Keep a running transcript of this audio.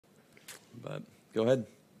But go ahead.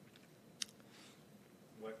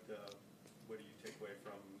 What do you take away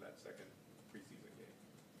from that second preseason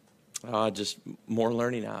game? Just more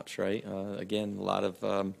learning ops, right? Again, a lot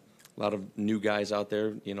of new guys out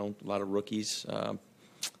there. You know, a lot of rookies. A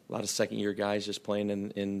lot of second-year guys just playing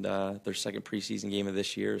in their second preseason game of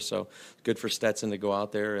this year. So good for Stetson to go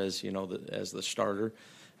out there as, you know, as the starter.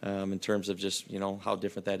 In terms of just, you know, how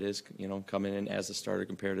different that is, you know, coming in as a starter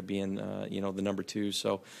compared to being, you know, the number 2.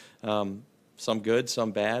 So some good,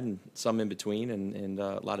 some bad, and some in between, and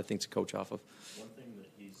a lot of things to coach off of. One thing that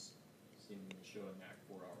he's seeming to show a knack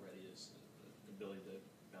for already is the ability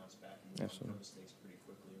to bounce back and learn from mistakes pretty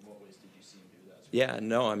quickly. In what ways did you see him do that? Yeah,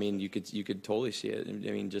 no, I mean, you could totally see it.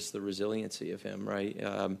 I mean, just the resiliency of him, right?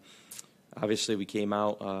 Obviously, we came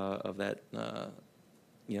out of that,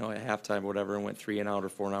 you know, at halftime or whatever, and went 3 and out or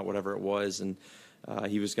 4 and out, whatever it was, and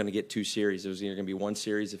he was going to get 2 series. It was either going to be 1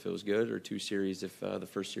 series if it was good, or 2 series if the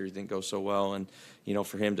first series didn't go so well. And you know,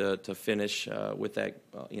 for him to finish with that,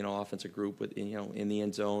 you know, offensive group with, you know, in the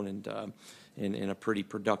end zone and in a pretty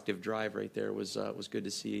productive drive right there was good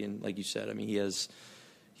to see. And like you said, I mean, he has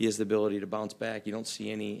the ability to bounce back. You don't see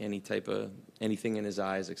any type of anything in his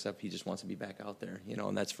eyes except he just wants to be back out there, you know,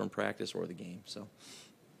 and that's from practice or the game. So.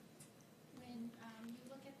 When you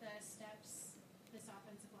look at the steps this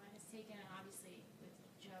offensive line has taken, and obviously with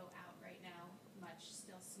Joe out right now,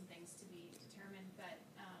 still some things to be determined, but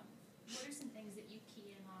what are some things that you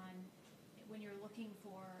key in on when you're looking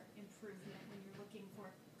for improvement, when you're looking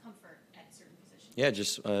for comfort at certain positions? Yeah,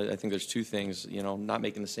 just I think there's 2 things, you know, not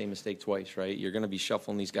making the same mistake twice, right? You're going to be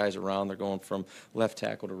shuffling these guys around. They're going from left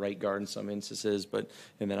tackle to right guard in some instances,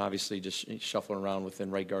 and then obviously just shuffling around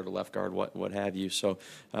within right guard to left guard, what have you. So,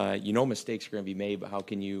 you know, mistakes are going to be made, but how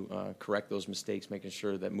can you correct those mistakes, making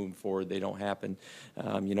sure that moving forward they don't happen,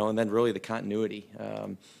 you know, and then really the continuity.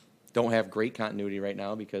 Don't have great continuity right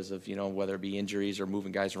now because of, you know, whether it be injuries or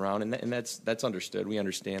moving guys around, and that's understood. We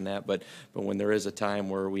understand that, but when there is a time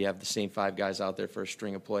where we have the same 5 guys out there for a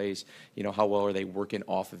string of plays, you know, how well are they working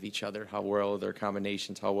off of each other? How well are their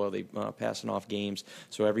combinations? How well are they passing off games?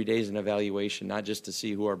 So every day is an evaluation, not just to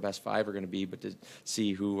see who our best 5 are going to be, but to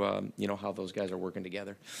see who, you know, how those guys are working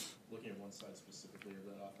together. Looking at one side specifically of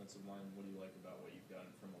that offensive line, what do you like about what you've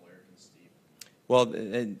gotten from Alaric and Steve? Well,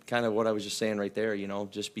 and kind of what I was just saying right there, you know,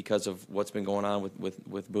 just because of what's been going on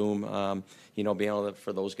with Boom, you know, being able to,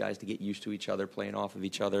 for those guys to get used to each other, playing off of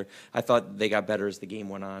each other. I thought they got better as the game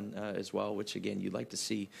went on as well, which, again, you'd like to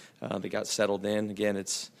see. They got settled in. Again,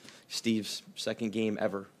 it's Steve's second game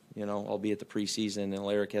ever, you know, albeit the preseason, and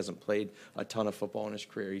Alaric hasn't played a ton of football in his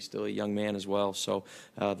career. He's still a young man as well. So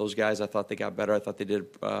those guys, I thought they got better. I thought they did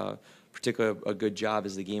particularly a good job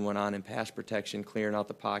as the game went on in pass protection, clearing out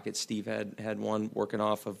the pocket. Steve had one working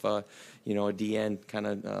off of, you know, a DN, kind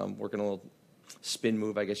of working a little spin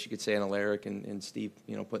move, I guess you could say, on Alaric, and Steve,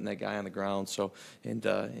 you know, putting that guy on the ground. So, and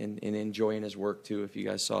enjoying his work too, if you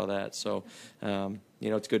guys saw that. So, you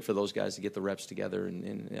know, it's good for those guys to get the reps together,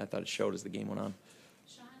 and I thought it showed as the game went on.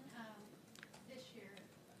 Sean, this year,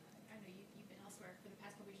 I know you've been elsewhere for the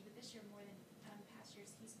past couple years, but this year more than past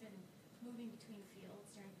years, he's been moving between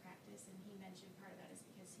fields during practice, and he mentioned part of that is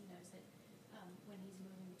because he knows that when he's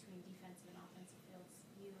moving between defensive and offensive fields,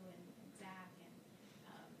 you and Zach and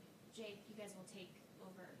Jake, you guys will take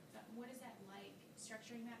over. What is that like,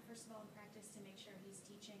 structuring that, first of all, in practice to make sure he's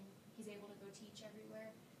able to go teach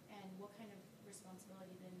everywhere? And what kind of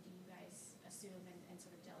responsibility then do you guys assume and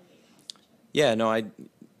sort of delegate amongst each other? Yeah, no,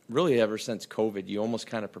 really ever since COVID, you almost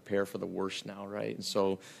kind of prepare for the worst now, right? And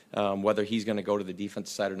so whether he's going to go to the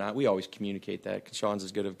defensive side or not, we always communicate that. Sean's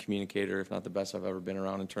as good of a communicator, if not the best I've ever been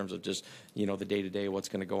around in terms of just, you know, the day-to-day, what's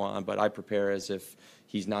going to go on. But I prepare as if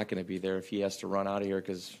he's not going to be there, if he has to run out of here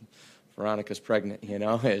because Veronica's pregnant, you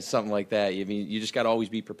know, it's something like that. I mean, you just got to always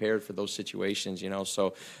be prepared for those situations, you know.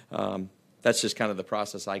 So that's just kind of the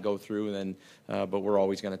process I go through. And then, but we're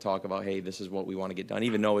always going to talk about, hey, this is what we want to get done.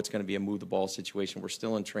 Even though it's going to be a move the ball situation, we're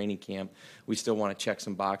still in training camp. We still want to check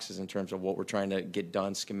some boxes in terms of what we're trying to get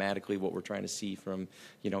done schematically, what we're trying to see from,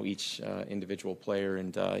 you know, each individual player,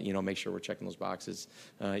 and you know, make sure we're checking those boxes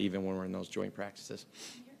even when we're in those joint practices.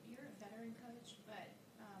 You're a veteran coach, but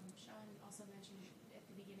Sean also mentioned at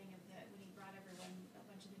the beginning of when he brought everyone, a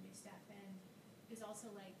bunch of the new staff in, is also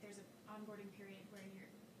like there's an onboarding period where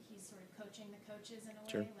he's sort of coaching the coaches in a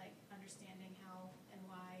way, Sure. like understanding how and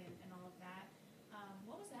why and all of that.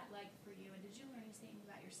 What was that like for you? And did you learn anything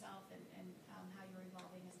about yourself and how you were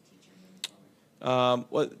evolving as a teacher moving forward?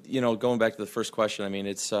 Well, you know, going back to the first question, I mean,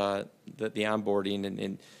 it's the onboarding,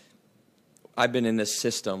 and I've been in this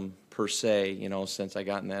system per se, since I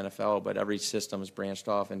got in the NFL, but every system is branched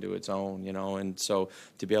off into its own, and so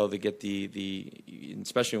to be able to get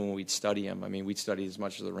especially when we'd study them, I mean, we'd study as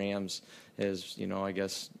much of the Rams as, I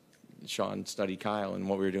guess, Sean studied Kyle and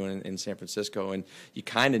what we were doing in San Francisco, and you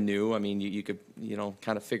kind of knew. I mean, you could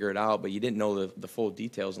kind of figure it out, but you didn't know the full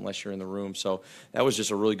details unless you're in the room. So that was just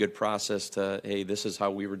a really good process to, hey, this is how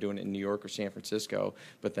we were doing it in New York or San Francisco.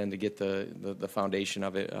 But then to get the foundation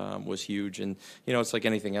of it was huge. And it's like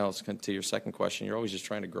anything else. To your second question, you're always just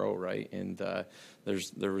trying to grow, right? And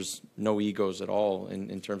there was no egos at all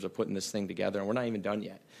in terms of putting this thing together, and we're not even done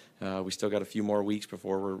yet. We still got a few more weeks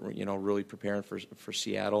before we're really preparing for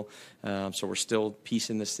Seattle. So we're still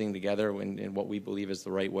piecing this thing together in what we believe is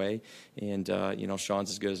the right way. And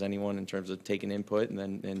Sean's as good as anyone in terms of taking input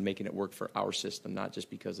and making it work for our system, not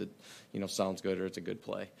just because it sounds good or it's a good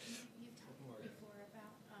play. You've talked before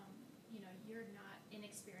about you're not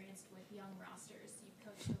inexperienced with young rosters. You've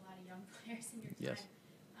coached a lot of young players in your time. Yes.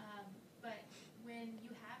 But when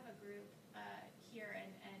you have a group here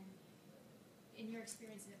and in your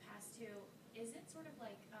experience in the past too, is it sort of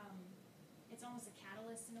like it's almost a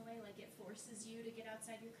catalyst in a way, like it forces you to get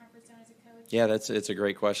outside your comfort zone as a coach? Yeah, it's a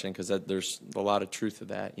great question because there's a lot of truth to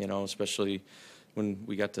that, especially when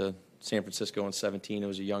we got to San Francisco in 17, it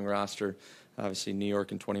was a young roster. Obviously, New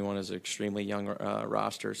York in 21 is an extremely young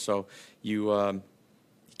roster. So you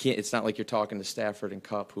can't. It's not like you're talking to Stafford and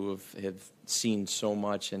Kupp, who have seen so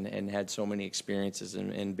much and had so many experiences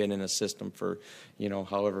and been in a system for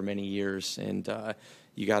however many years. And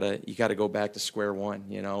you gotta go back to square one,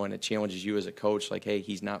 and it challenges you as a coach, like, hey,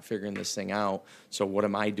 he's not figuring this thing out, so what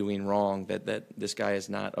am I doing wrong that this guy is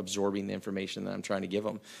not absorbing the information that I'm trying to give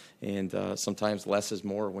him? And sometimes less is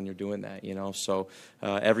more when you're doing that, so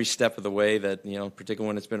every step of the way that, particularly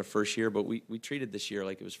when it's been a first year, but we treated this year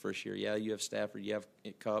like it was first year. Yeah, you have Stafford, you have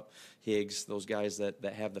Kupp, Higgs, those guys that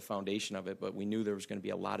have the foundation of it, but we knew there was going to be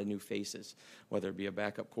a lot of new faces, whether it be a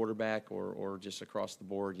backup quarterback or just across the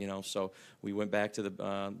board, so we went back to the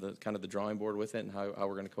kind of the drawing board with it and how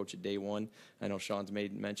we're going to coach it day one. I know Sean's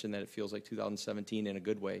made mention that it feels like 2017 in a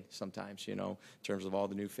good way sometimes, in terms of all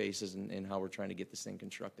the new faces and how we're trying to get this thing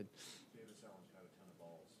constructed. Davis Allen had a ton of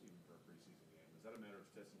balls even for a preseason game. Is that a matter of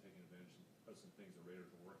Stetson taking advantage of some things the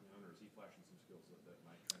Raiders were working on, or is he flashing some skills that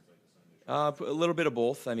might translate to Sunday? A little bit of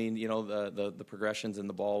both. I mean, the progressions and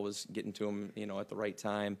the ball was getting to him, at the right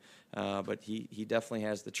time. But he definitely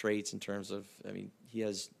has the traits in terms of, I mean, he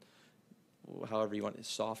has, however you want it,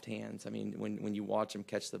 soft hands. I mean, when you watch him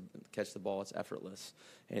catch the ball, it's effortless.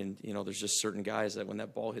 And there's just certain guys that when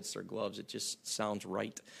that ball hits their gloves, it just sounds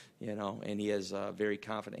right. And he has very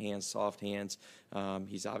confident hands, soft hands.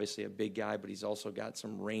 He's obviously a big guy, but he's also got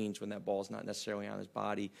some range when that ball's not necessarily on his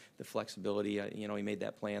body. The flexibility. He made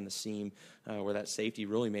that play on the seam where that safety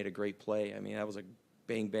really made a great play. I mean, that was a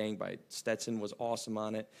bang by Stetson was awesome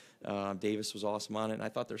on it. Davis was awesome on it, and I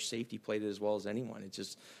thought their safety played it as well as anyone. It's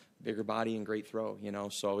just bigger body and great throw,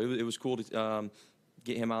 So it was cool to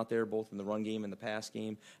get him out there both in the run game and the pass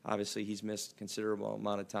game. Obviously, he's missed considerable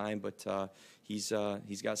amount of time, but he's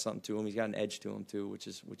got something to him. He's got an edge to him too, which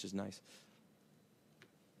is nice.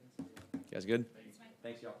 You guys good? Thanks, Mike.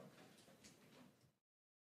 Thanks, y'all.